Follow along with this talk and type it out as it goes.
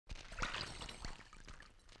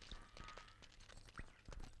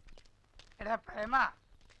എടാ പ്രേമ,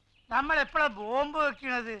 നമ്മൾ എപ്പോഴാ ബോംബ്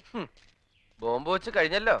വെക്കണത്? ബോംബ് വെച്ച്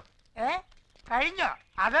കഴിഞ്ഞല്ലോ. കഴിഞ്ഞോ?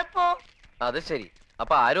 അതെപ്പോ? അത് ശരി.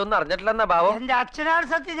 അപ്പൊ ആരും ഒന്നും അറിഞ്ഞിട്ടില്ലെന്നാ ഭാവം. എന്റെ അച്ഛനാണ്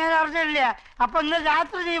സത്യം, ഞാൻ അറിഞ്ഞില്ല. അപ്പൊ ഇന്ന്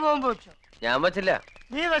രാത്രി നീ ബോംബ് വെച്ചോ? ഞാൻ വെച്ചില്ല.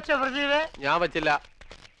 നീ വെച്ചോ പ്രദീപേ? ഞാൻ വെച്ചില്ല.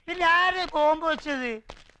 പിന്നെ ആര് ബോംബ് വെച്ചത്?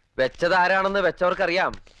 വെച്ചത് ആരാണെന്ന്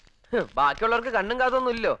വെച്ചവർക്കറിയാം. ബാക്കിയുള്ളവർക്ക് കണ്ണും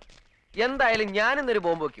കാതൊന്നും ഇല്ലോ. എന്തായാലും ഞാൻ ഇന്നൊരു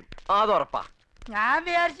ബോംബ് വെക്കും, അത് ഉറപ്പാ. ഞാൻ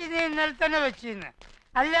വിചാരിച്ചു നീ ഇന്നലെ തന്നെ വെച്ചിന്ന്.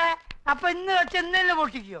 അല്ല, അപ്പൊ ഇന്ന് വെച്ച് ഇന്നലെ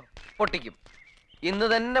പൊട്ടിക്കോ? പൊട്ടിക്കും, ഇന്ന്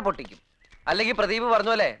തന്നെ പൊട്ടിക്കും. അല്ലെങ്കിൽ പ്രദീപ് പറഞ്ഞ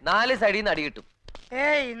പോലെ 4 സൈഡിൽ നിന്ന് അടി കിട്ടും.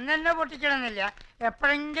 ഇന്നെ പൊട്ടിക്കണമെന്നില്ല,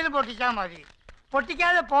 എപ്പോഴെങ്കിലും പൊട്ടിച്ചാൽ മതി.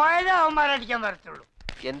 പൊട്ടിക്കാതെ പോയാലേ അവന്മാരടിക്കാൻ വരത്തുള്ളൂ.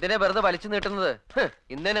 എന്തിനാ വെറുതെ വലിച്ചു നീട്ടുന്നത്?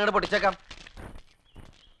 ഇന്ന് തന്നെ അങ്ങോട്ട് പൊട്ടിച്ചേക്കാം.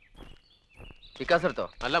 വികാസ് എടുത്തോ.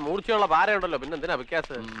 നല്ല മൂർച്ചയുള്ള പാരയുണ്ടല്ലോ, പിന്നെ എന്തിനാ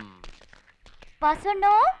വികാസ്?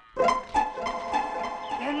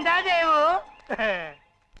 എന്താ ദേവു?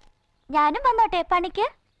 ഞാനും വന്നോട്ടെ പണിക്ക്?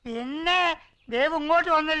 പിന്നെ ദേവ് ഇങ്ങോട്ട്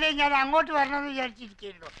വന്നല്ലേ, ഞാൻ അങ്ങോട്ട് വരണമെന്ന്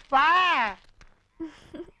വിചാരിച്ചിരിക്കുന്നു. വാ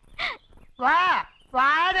വാ വാ.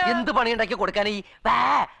 എന്ത് പണി ഉണ്ടാക്കി കൊടുക്കാൻ ഈ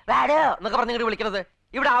എന്നൊക്കെ പറഞ്ഞ് ഇങ്ങോട്ട് വിളിക്കുന്നത്?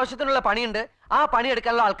 ഇവിടെ ആവശ്യത്തിനുള്ള പണിയുണ്ട്, ആ പണി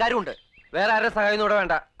എടുക്കാനുള്ള ആൾക്കാരും ഉണ്ട്. വേറെ ആരുടെ സഹായം ഇവിടെ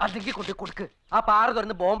വേണ്ട. അല്ലെങ്കിൽ കുട്ടി കൊടുക്ക്. ആ പാറ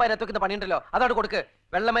തുറന്ന് ബോംബ് അതിനകത്ത് വെക്കുന്ന പണിയുണ്ടല്ലോ, അതോട് കൊടുക്ക്.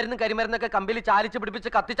 വെള്ളമരുന്നും കരിമരുന്നൊക്കെ കമ്പിൽ ചാലിച്ച് പിടിപ്പിച്ച്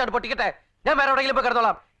കത്തിച്ചാണ് പൊട്ടിക്കട്ടെ. ഞാൻ വേറെ എവിടെയെങ്കിലും പോയി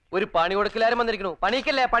കിടന്നോളാം. ഒരു പണി കൊടുക്കലാരും വന്നിരിക്കണു.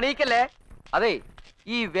 പണിക്കല്ലേ പണിക്കല്ലേ. അതെ,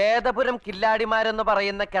 ഈ വേദപുരം കില്ലാടിമാരെന്ന്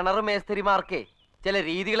പറയുന്ന കിണർ മേസ്തിരിമാർക്ക് ചില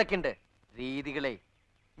രീതികളൊക്കെ ഉണ്ട്. രീതികളെ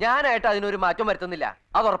ഞാനായിട്ട് അതിനൊരു മാറ്റം വരുത്തുന്നില്ല,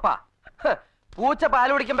 അതുറപ്പാ. പൂച്ച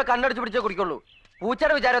പാല് കുടിക്കുമ്പോ കണ്ണടിച്ച് പിടിച്ചേ കുടിക്കുള്ളൂ.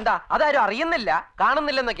 പൂച്ചയുടെ വിചാരം എന്താ? അതാരും അറിയുന്നില്ല,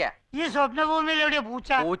 കാണുന്നില്ലെന്നൊക്കെയാ. ഈ സ്വപ്നഭൂമിയിലെവിടെ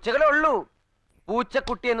പൂച്ച? പൂച്ചകളെ ഉള്ളൂ.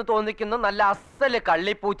 പൂച്ചക്കുട്ടി എന്ന് തോന്നിക്കുന്ന നല്ല അസല്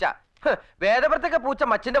കള്ളിപ്പൂച്ച. വേദപുരത്തൊക്കെ പൂച്ച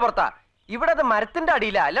മച്ചിന്റെ പുറത്താ, ഇവിടെ അത് മരത്തിന്റെ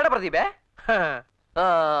അടിയിലാ. അല്ലടാ പ്രദീപേ?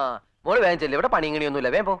 മോള് വേഗം ചെല്ലു, ഇവിടെ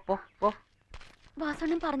പണിയണിയൊന്നുമില്ല. വേഗം പോ പോ.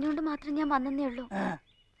 വാസോണം പറഞ്ഞുകൊണ്ട് മാത്രം ഞാൻ വന്നേ ഉള്ളൂ.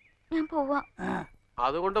 ഞാൻ പോവാ.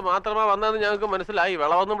 അതുകൊണ്ട് മാത്രമാ വന്നതെന്ന് ഞങ്ങൾക്ക് മനസ്സിലായി.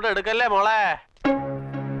 വിളവൊന്നും ഇവിടെ എടുക്കല്ലേ മോളെ.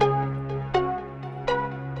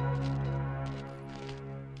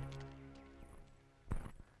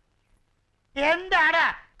 എന്താടാ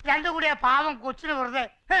രണ്ടു കൂടിയ പാവം കൊച്ചിന് വെറുതെ?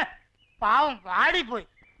 പാവം പാടിപ്പോയി.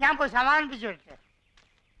 ഞാൻ പോയി സമാധാനിപ്പിച്ചു വരട്ടെ.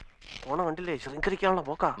 ഓണം കണ്ടില്ലേ, ശൃംഖരിക്കാനുള്ള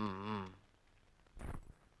പോക്കാ.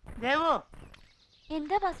 ദേവു.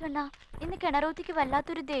 എന്താ വാസവണ്ണ ഇന്ന് കിണറൂത്തിക്ക്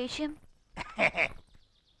വല്ലാത്തൊരു ദേഷ്യം?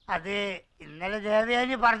 അത് ഇന്നലെ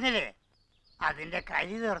ദേവയാനി പറഞ്ഞില്ലേ, അതിന്റെ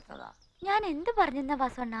കരി തീർത്തതാ. ഞാൻ എന്ത് പറഞ്ഞെന്നാ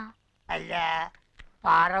വാസവണ്ണ? അല്ല,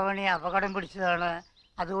 പാറവണി അപകടം പിടിച്ചതാണ്,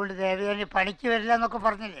 അതുകൊണ്ട് ദേവയാനി പണിക്ക് വരില്ല എന്നൊക്കെ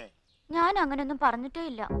പറഞ്ഞില്ലേ? ഞാൻ അങ്ങനൊന്നും പറഞ്ഞിട്ടേ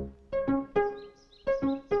ഇല്ല.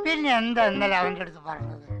 പിന്നെ എന്താ ഇന്നലെ അവന്റെ അടുത്ത്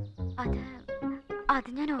പറഞ്ഞത്? അത്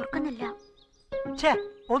ഞാൻ ഓർക്കുന്നില്ല.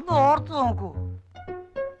 ഒന്ന് ഓർത്തു നോക്കൂ.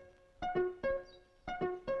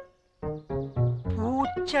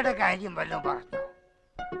 പൂച്ചയുടെ കാര്യം വല്ലതും പറഞ്ഞു?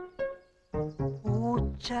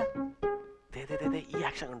 പൂച്ച ഈ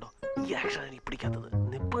ആക്ഷൻ കണ്ടോ? ഈ ആക്ഷൻ എനിക്ക് പിടിക്കാത്തത്.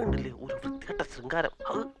 നെപ്പ് കണ്ടില്ലേ, ഒരു വൃത്തികെട്ട ശൃംഗാരം.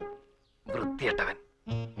 വൃത്തികെട്ടവൻ.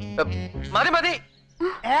 മതി മതി,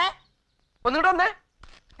 ഒന്നുകൂടെ വന്നേ.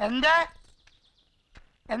 എന്താ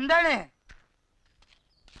എന്താണ്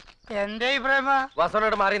എന്റെ പ്രേമ?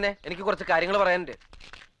 വാസവനോട് മാറിയെന്നേ, എനിക്ക് കുറച്ച് കാര്യങ്ങൾ പറയാനുണ്ട്.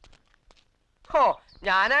 ഹോ,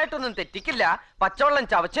 ഞാനായിട്ടൊന്നും തെറ്റിക്കില്ല. പച്ചവെള്ളം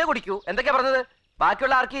ചവച്ചേ കുടിക്കൂ. എന്തൊക്കെയാ പറഞ്ഞത്?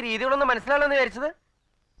 ബാക്കിയുള്ള ആർക്ക് ഈ രീതികളൊന്നും മനസ്സിലാവില്ലെന്ന് വിചാരിച്ചത്?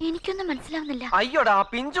 എനിക്കൊന്നും മനസ്സിലാവുന്നില്ല. അയ്യോടാ,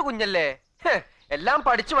 പിഞ്ചു കുഞ്ഞല്ലേ. എല്ലാം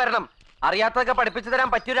പഠിച്ചു വരണം. അറിയാത്തതൊക്കെ പഠിപ്പിച്ചു തരാൻ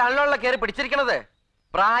പറ്റിയൊരാളിലുള്ള കയറി പിടിച്ചിരിക്കണത്.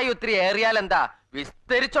 പ്രായം ഒത്തിരി ഏറിയാൽ എന്താ,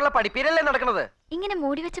 വിസ്തരിച്ചുള്ള പഠിപ്പീരല്ലേ നടക്കണത്. ഇങ്ങനെ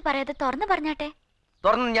മൂടി വെച്ച് പറയാതെ തുറന്നു പറഞ്ഞാട്ടെ.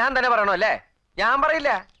 തുറന്ന് ഞാൻ തന്നെ പറയണോ? അല്ലേ, ഞാൻ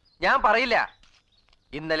പറയില്ല.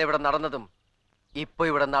 ഇന്നലെ ഇവിടെ നടന്നതും ഇപ്പൊ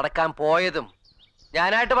ഇവിടെ നടക്കാൻ പോയതും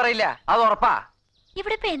ഞാനായിട്ട് പറയില്ല, അത് ഉറപ്പാ.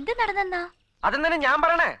 ഇവിടെ ഇപ്പൊ എന്ത് നടന്നെന്നാ? അതെന്തിനാ ഞാൻ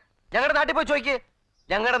പറയണേ? ഞങ്ങളുടെ നാട്ടിൽ പോയി ചോദിക്ക്.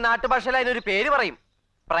 ഞങ്ങളുടെ നാട്ടുഭാഷയിൽ അതിനൊരു പേര് പറയും,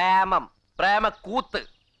 പ്രേമം. പ്രേമക്കൂത്ത്.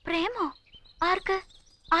 പ്രേമോ? ആർക്ക്?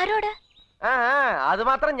 ആരോട്? അത്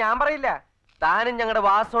മാത്രം ഞാൻ പറയില്ല. താനും ഞങ്ങളുടെ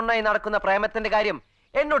വാസൊണ്ണായി നടക്കുന്ന പ്രേമത്തിന്റെ കാര്യം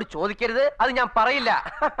എന്നോട് ചോദിക്കരുത്, അത് ഞാൻ പറയില്ല.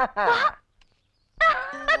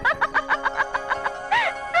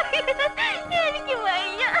 എനിക്ക്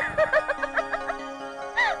വയ്യ.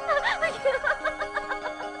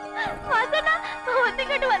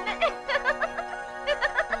 ഒന്നിങ്ങോട്ട് വന്നേ.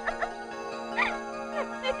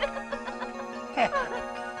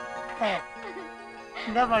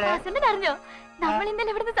 അറിഞ്ഞോ, നമ്മൾ ഇന്നലെ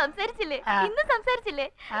ഇവിടുന്ന് സംസാരിച്ചില്ലേ? ഇന്ന് സംസാരിച്ചില്ലേ?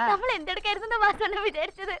 നമ്മൾ എന്തെടുക്കായിരുന്നു വാസണ്ണ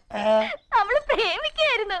വിചാരിച്ചത്? നമ്മള്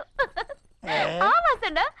പ്രേമിക്കായിരുന്നു. ആ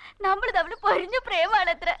വാസണ്ണ നമ്മൾ തമ്മിൽ പൊരിഞ്ഞ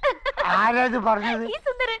പ്രേമാണത്ര. ഈ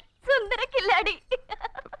സുന്ദരക്കില്ലാടി.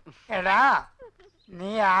 എടാ,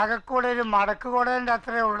 നീ ആകെക്കൂടെ ഒരു മടക്ക് കൂടേന്റെ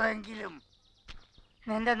അത്രേ ഉള്ളെങ്കിലും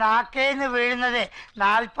നിന്റെ നാക്കേന്ന് വീഴുന്നത്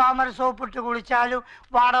 40 സോപ്പിട്ട് കുളിച്ചാലും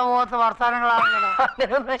വാട പോകാത്ത വർത്താനങ്ങളാണ്.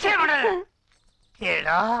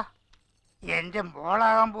 എടാ, എന്റെ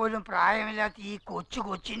മോളാകാൻ പോലും പ്രായമില്ലാത്ത ഈ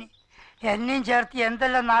കൊച്ചിന് എന്നെയും ചേർത്ത്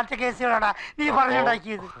എന്തെല്ലാം നാട്ടുകേസുകളാടാ നീ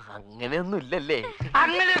പറഞ്ഞുണ്ടാക്കിയത്. അങ്ങനെയൊന്നും ഇല്ലല്ലേ?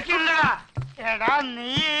 അങ്ങനെയൊക്കെ ഉണ്ടടാ. എടാ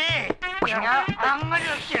നീ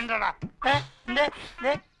അങ്ങനെയൊക്കെ ഉണ്ടടാ.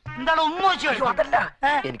 എന്താണ് ഉമ്മ വെച്ചു? അതല്ല,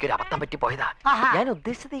 എനിക്കൊരു അബദ്ധം പറ്റി പോയതാ. ഞാൻ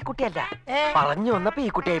ഉദ്ദേശിച്ചത് ഈ കുട്ടിയല്ല, പറഞ്ഞു വന്നപ്പോ ഈ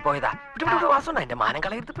കുട്ടിയായി പോയതാ. വാസന എന്റെ മാനം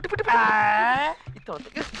കളയരുത്.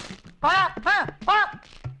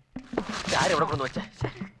 ആരെവിടെ കൊണ്ടു വെച്ചേ?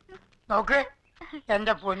 നോക്ക്,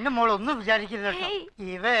 എന്റെ പൊന്നു മോൾ ഒന്നും വിചാരിക്കരുത്.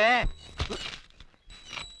 ഇവേ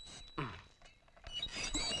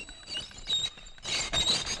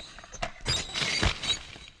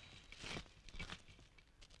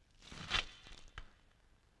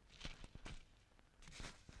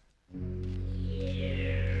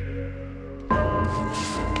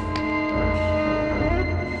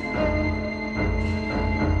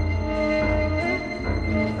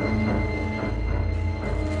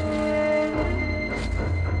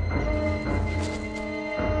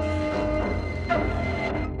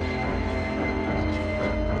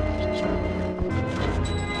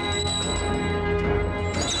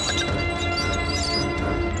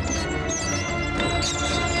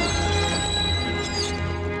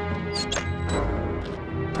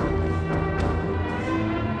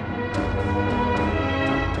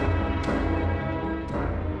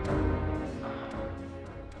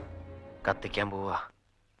കത്തിക്കാൻ പോവാ.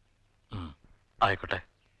 ആയിക്കോട്ടെ.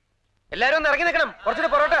 എല്ലാരും ഒന്ന് ഇറങ്ങി നിൽക്കണം.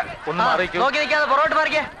 കുറച്ചുകൂടെ പൊറോട്ട ഒന്ന് മാറിക്കോ. നോക്കി നിൽക്കാതെ പൊറോട്ട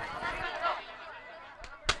മാറിക്കേ.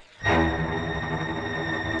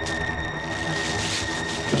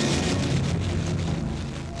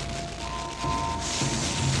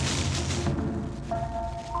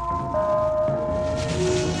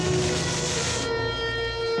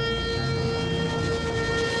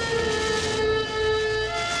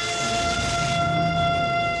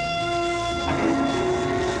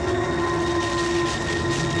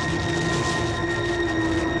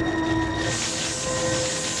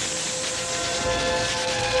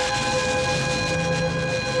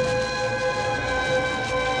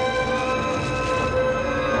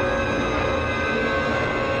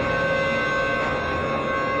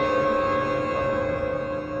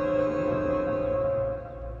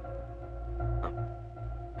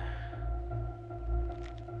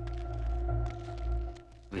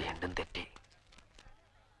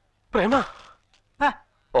 പ്രേമ,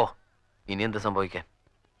 ഓ ഇനി എന്ത് സംഭവിക്കാൻ?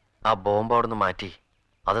 ആ ബോംബ് അവിടെ നിന്ന് മാറ്റി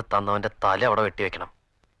അത് തന്നവന്റെ തല അവിടെ വെട്ടിവെക്കണം.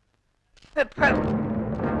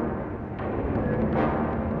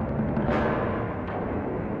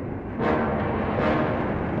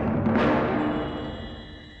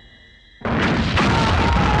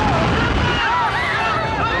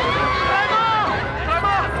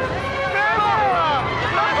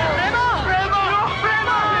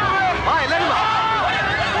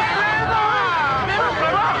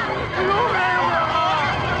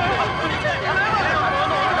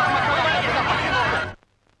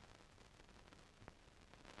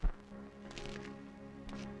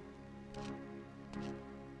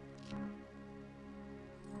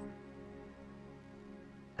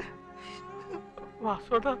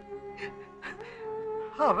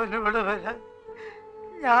 അവനിവിടെ വരാൻ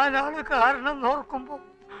ഞാനാണ് കാരണം നോക്കുമ്പോ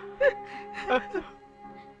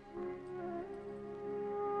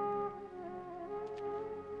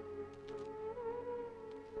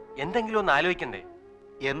എന്തെങ്കിലും ഒന്ന് ആലോചിക്കണ്ടേ?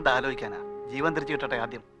 എന്താലോചിക്കാനാ? ജീവൻ തിരിച്ചു കിട്ടട്ടെ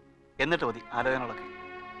ആദ്യം, എന്നിട്ട് മതി ആലോചനകളൊക്കെ.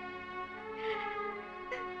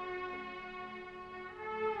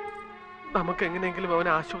 നമുക്ക് എങ്ങനെയെങ്കിലും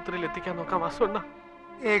അവനെ ആശുപത്രിയിൽ എത്തിക്കാൻ നോക്കാം. വാസുണ്ണ,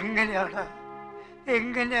 എങ്ങനെയാടാ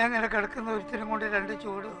എങ്ങനെയാ അങ്ങനെ കിടക്കുന്ന ഒരുത്തിനും കൊണ്ട് രണ്ട്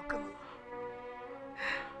ചൂട് വെക്കുന്നത്?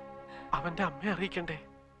 അവന്റെ അമ്മയെ അറിയിക്കണ്ടേ?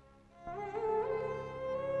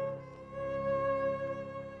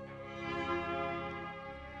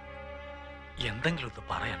 എന്തെങ്കിലും ഒന്ന്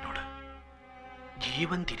പറയാനോട്.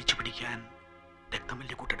 ജീവൻ തിരിച്ചു പിടിക്കാൻ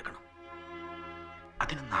രക്തമല്യ കൂട്ടെടുക്കണം.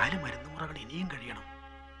 അതിന് 4 മരുന്നുമുറകൾ ഇനിയും കഴിയണം.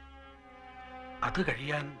 അത്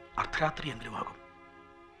കഴിയാൻ അർദ്ധരാത്രിയെങ്കിലും ആകും.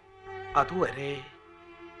 അതുവരെ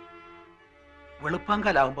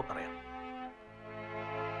വെളുപ്പാങ്കാലാവുമ്പോ പറയാം.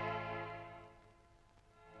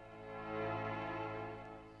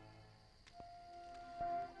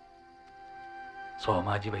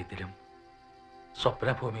 സോമാജി വൈദ്യരും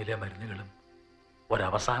സ്വപ്നഭൂമിയിലെ മരുന്നുകളും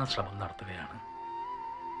ഒരവസാന ശ്രമം നടത്തുകയാണ്.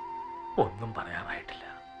 ഒന്നും പറയാനായിട്ടില്ല.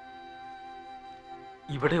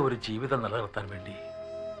 ഇവിടെ ഒരു ജീവിതം നിലനിർത്താൻ വേണ്ടി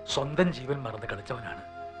സ്വന്തം ജീവൻ മറന്ന് കളിച്ചവനാണ്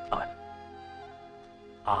അവൻ.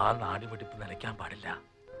 ആ നാടിപിടിപ്പ് നിലയ്ക്കാൻ പാടില്ല.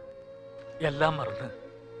 എല്ലാം മറന്ന്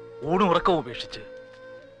ഊണുറക്കവും ഉപേക്ഷിച്ച്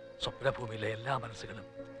സ്വപ്നഭൂമിയിലെ എല്ലാ മനസ്സുകളും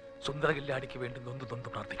സുന്ദരകില്ലാടിക്ക് വേണ്ടി നൊന്ത്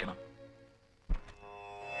പ്രാർത്ഥിക്കണം.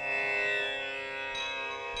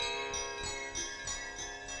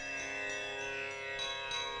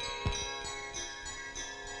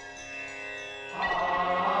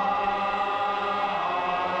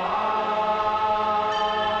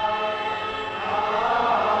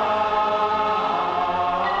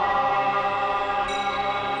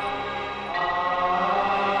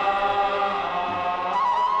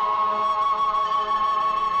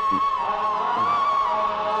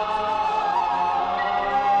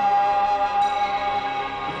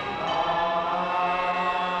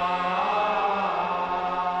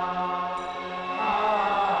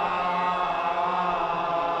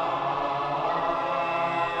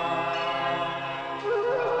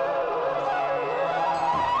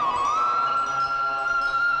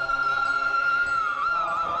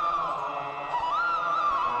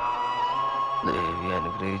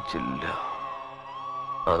 സമ്മതിച്ചില്ല.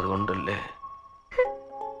 അതുകൊണ്ടല്ലേ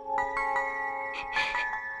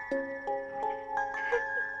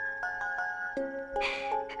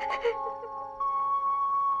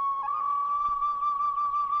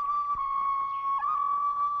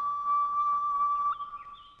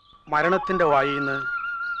മരണത്തിന്റെ വായിൽ നിന്ന്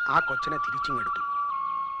ആ കൊച്ചനെ തിരിച്ചിങ്ങെടുത്തു.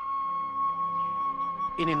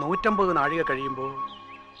 ഇനി 150 നാഴിക കഴിയുമ്പോൾ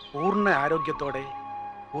പൂർണ്ണ ആരോഗ്യത്തോടെ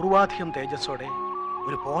പൂർവാധികം തേജസ്സോടെ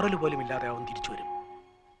ഒരു പോറൽ പോലും ഇല്ലാതെ അവൻ തിരിച്ചു വരും.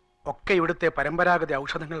 ഒക്കെ ഇവിടുത്തെ പരമ്പരാഗത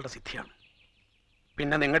ഔഷധങ്ങളുടെ സിദ്ധിയാണ്.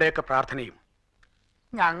 പിന്നെ നിങ്ങളുടെയൊക്കെ പ്രാർത്ഥനയും.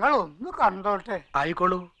 ഞങ്ങളൊന്ന് കണ്ടോട്ടെ.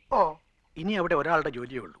 ആയിക്കോളൂ. ഓ, ഇനി അവിടെ ഒരാളുടെ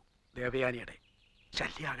ജോലിയേ ഉള്ളൂ, ദേവയാനിയുടെ.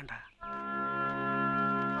 ശല്യാകണ്ട.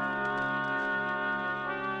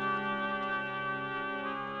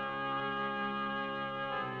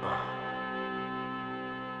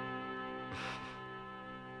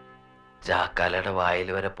 ചാക്കാലയുടെ വായിൽ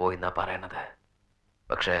വരെ പോയി എന്നാ പറയണത്.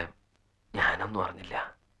 പക്ഷെ ഞാനൊന്നും അറിഞ്ഞില്ല.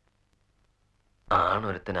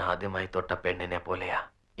 ആണൊരുത്തിന് ആദ്യമായി തൊട്ട പെണ്ണിനെ പോലെയാ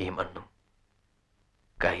ഈ മണ്ണും.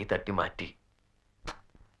 കൈ തട്ടി മാറ്റി,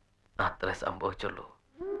 അത്രേ സംഭവിച്ചുള്ളൂ.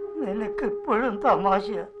 നിനക്ക് ഇപ്പോഴും തമാശ.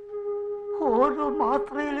 ഓരോ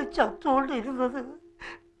മാത്രയിൽ ചത്തുകൊണ്ടിരുന്നത്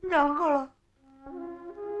ഞങ്ങളാ.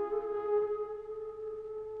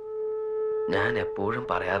 ഞാൻ എപ്പോഴും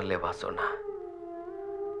പറയാറില്ലേ വാസോണ്ണ,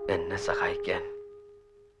 എന്നെ സഹായിക്കാൻ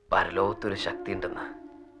പരലോകത്തൊരു ശക്തി ഉണ്ടെന്ന്.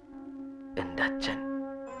 എൻ്റെ അച്ഛൻ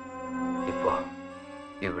ഇപ്പോ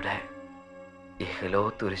ഇവിടെ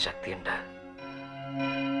ഇഹലോകത്തൊരു ശക്തിയുണ്ട്.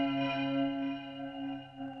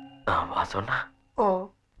 ആ വാസോണ്ണ, ഓ,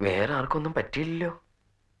 വേറെ ആർക്കൊന്നും പറ്റിയില്ലല്ലോ.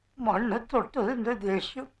 മണ്ണ് തൊട്ടതിന്റെ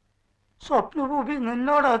ദേഷ്യം സ്വപ്നഭൂമി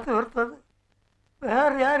നിന്നോടാ തീർത്തത്.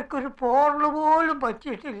 വേറെ ആർക്കൊരു പോറല് പോലും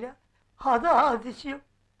പറ്റിയിട്ടില്ല. അതാ അതിശയം.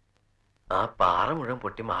 ആ പാറ മുഴുവൻ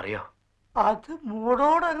പൊട്ടി മാറിയോ? അത്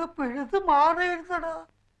മൂടോടങ്ങ് പിഴുത് മാറിയിരുന്നടാ.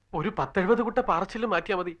 ഒരു 10-70 കുട്ട പാറച്ചില്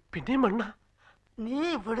മാറ്റിയാ മതി, പിന്നെയും മണ്ണ. നീ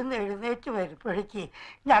ഇവിടുന്ന് എഴുന്നേറ്റ് വരുമ്പോഴേക്ക്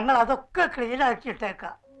ഞങ്ങൾ അതൊക്കെ ക്ലീൻ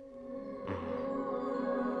ആക്കിയിട്ടേക്കാം.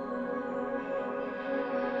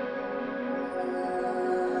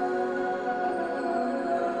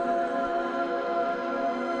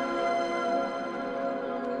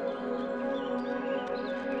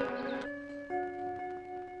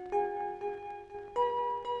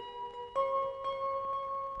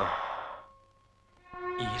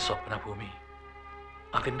 ഈ സ്വപ്നഭൂമി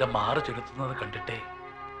അതിന്റെ മാറ് ചെലുത്തുന്നത് കണ്ടിട്ടേ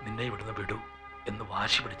നിന്നെ ഇവിടുന്ന് വിടൂ എന്ന്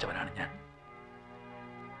വാശി പിടിച്ചവനാണ് ഞാൻ.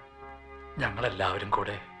 ഞങ്ങളെല്ലാവരും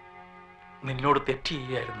കൂടെ നിന്നോട് തെറ്റ്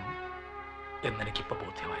ചെയ്യായിരുന്നു എന്നെനിക്കിപ്പോ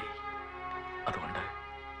ബോധ്യമായി. അതുകൊണ്ട്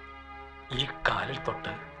ഈ കാലിൽ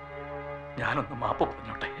തൊട്ട് ഞാനൊന്ന് മാപ്പ്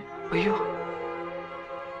പറഞ്ഞോട്ടെ. അയ്യോ,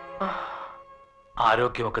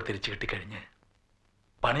 ആരോഗ്യമൊക്കെ തിരിച്ചു കിട്ടിക്കഴിഞ്ഞ്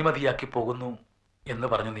പണിമതിയാക്കി പോകുന്നു എന്ന്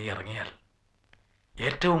പറഞ്ഞ് നീ ഇറങ്ങിയാൽ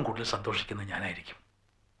ഏറ്റവും കൂടുതൽ സന്തോഷിക്കുന്നത് ഞാനായിരിക്കും.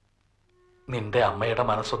 നിന്റെ അമ്മയുടെ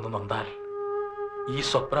മനസ്സൊന്ന് നൊന്താൽ ഈ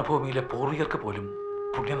സ്വപ്നഭൂമിയിലെ പൂർവികർക്ക് പോലും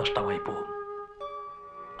പുണ്യനഷ്ടമായി പോകും.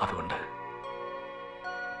 അതുകൊണ്ട്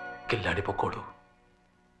കില്ലാടി പൊക്കോളൂ.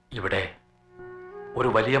 ഇവിടെ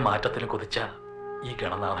ഒരു വലിയ മാറ്റത്തിന് കൊതിച്ച ഈ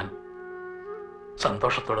ഗണനാഥൻ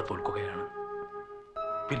സന്തോഷത്തോടെ തോൽക്കുകയാണ്,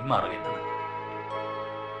 പിന്മാറുകയാണ്.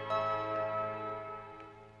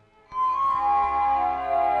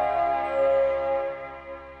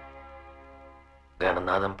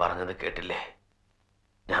 ഗണനാഥൻ പറഞ്ഞത് കേട്ടില്ലേ?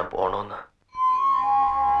 ഞാൻ പോണോന്ന്.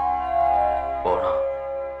 പോണോ?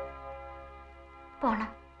 പോണം,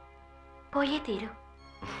 പോയേ തീരൂ.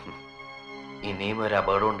 ഇനിയും ഒരു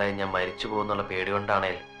അപകടം ഉണ്ടായി ഞാൻ മരിച്ചു പോകുന്നുള്ള പേടി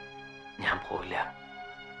കൊണ്ടാണേൽ ഞാൻ പോവില്ല.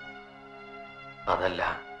 അതല്ല,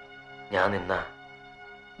 ഞാൻ നിന്ന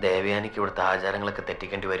ദേവയാനിക്ക് ഇവിടുത്തെ ആചാരങ്ങളൊക്കെ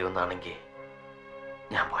തെറ്റിക്കേണ്ടി വരുമെന്നാണെങ്കിൽ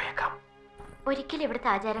ഞാൻ പോയേക്കാം. ഒരിക്കലും ഇവിടുത്തെ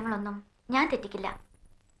ആചാരങ്ങളൊന്നും ഞാൻ തെറ്റിക്കില്ല.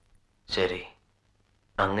 ശരി,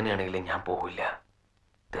 അങ്ങനെയാണെങ്കിൽ ഞാൻ പോവില്ല,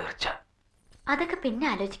 തീർച്ച. അതൊക്കെ പിന്നെ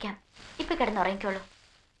ആലോചിക്കാം. ഇപ്പൊ കിടന്നുറങ്ങിക്കോളൂ.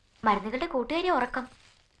 മരുന്നുകളുടെ കൂട്ടുകാരി ഉറക്കം.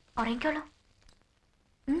 ഉറങ്ങിക്കോളൂ.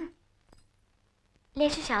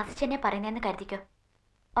 ലേശം ശാസിച്ചെന്നെ പറയുന്നതെന്ന് കരുതിക്കോ.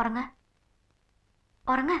 ഉറങ്ങ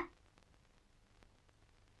ഉറങ്ങ.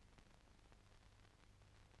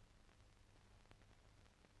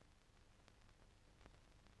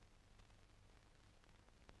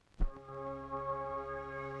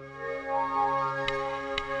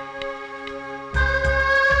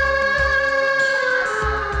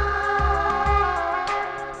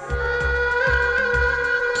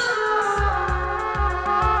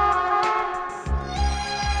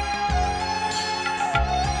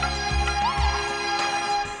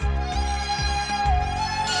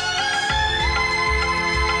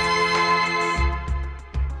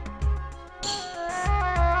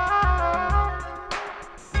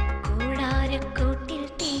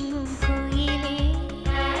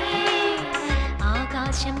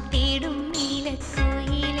 ആകാശം തേടും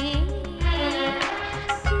നീലക്കുയിലേ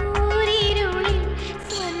കൂരിരുളിൽ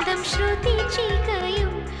സ്വന്തം ശ്രുതി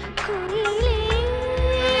ചികയും കുയിലേ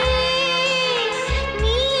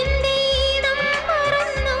നീ എൻ്റെ ഈണം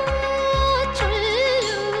മറന്നോ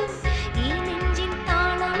ചൊല്ലൂ ഈ നെഞ്ചിൻ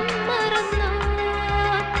താളം മറന്നോ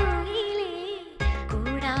കുയിലേ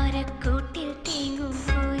കൂടാരക്കൂട്ടിൽ തേങ്ങും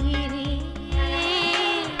കുയിലേ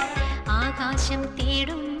ആകാശം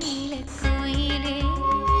തേടും നീലക്കുയിലേ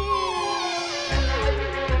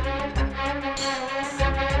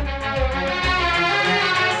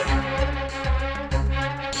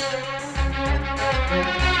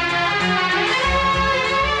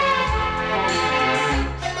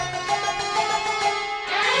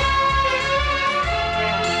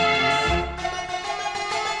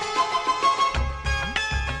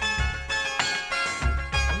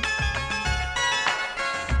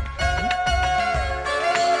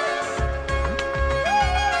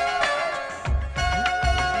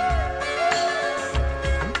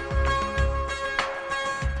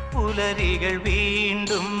പുലരികൾ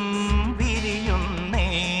വീണ്ടും വിരിയും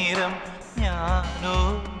നേരം ഞാനോ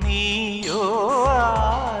നീയോ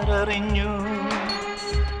ആരറിഞ്ഞു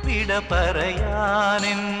വിട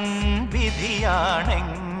പറയാനെൻ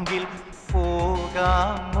വിധിയാണെങ്കിൽ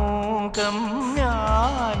പോകാം മൂകം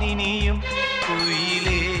ഞാനിനിയും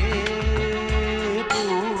കുയിലേ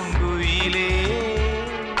പൂങ്കുയിലേ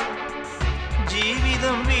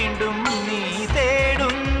ജീവിതം വീണ്ടും നീ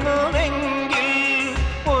തേടുന്നുവെങ്കിൽ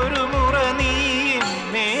ഒരു മുറ നീ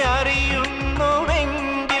എന്നെ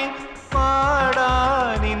അറിയുന്നുവെങ്കിൽ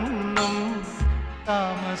പാടാനിന്നും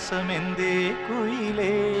താമസമെന്തേ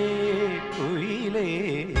കുയിലേ കുയിലേ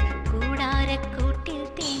കൂടാരക്കൂട്ടിൽ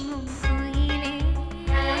തേങ്ങും കുയിലേ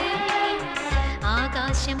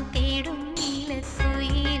ആകാശം തേടും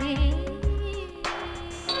നീലക്കുയിലേ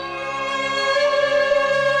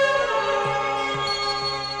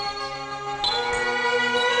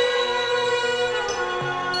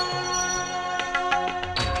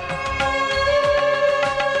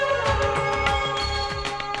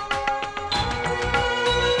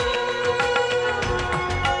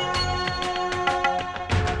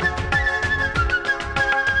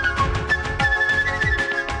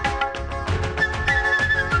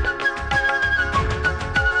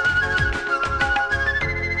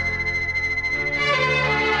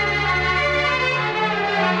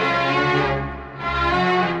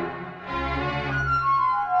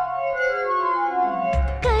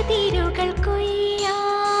കതിരുകൾ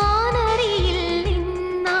കൊയ്യാനറിയിൽ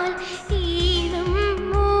നിന്നാൽ ഈണം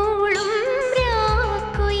മൂളും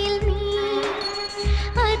രാക്കുയിൽ നീ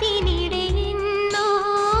അതിനിടെ നിന്നോ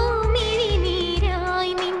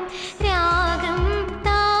മിഴിനീരായി നിൻ രാഗം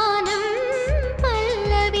താനം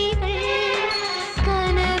പല്ലവികൾ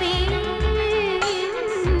കനവേ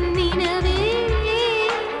നിനവേ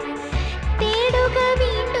തേടുക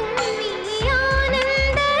വീണ്ടും നീ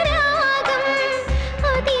ആനന്ദരാഗം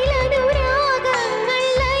അതിലനുരാഗങ്ങൾ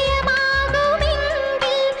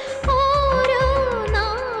ലയമാകുമെങ്കിൽ ഓരോ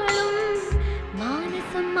നാളും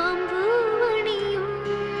മാനസം മാമ്പൂവണിയും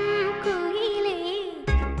കുയിലേ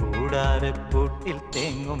കൂടാരക്കൂട്ടിൽ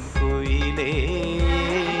തെങ്ങും കുയിലേ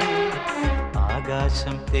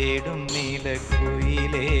ആകാശം തേടും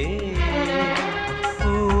നീലക്കുയിലേ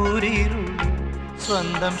ഊരിരുളിൽ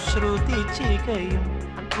സ്വന്തം ശ്രുതി ചികയും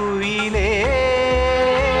കുയിലേ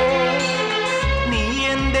നീ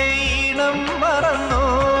എൻ്റെ ഈണം മറന്നോ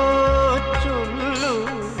ചൊല്ലൂ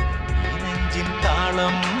ഈ നെഞ്ചിൻ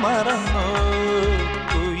താളം മറന്നോ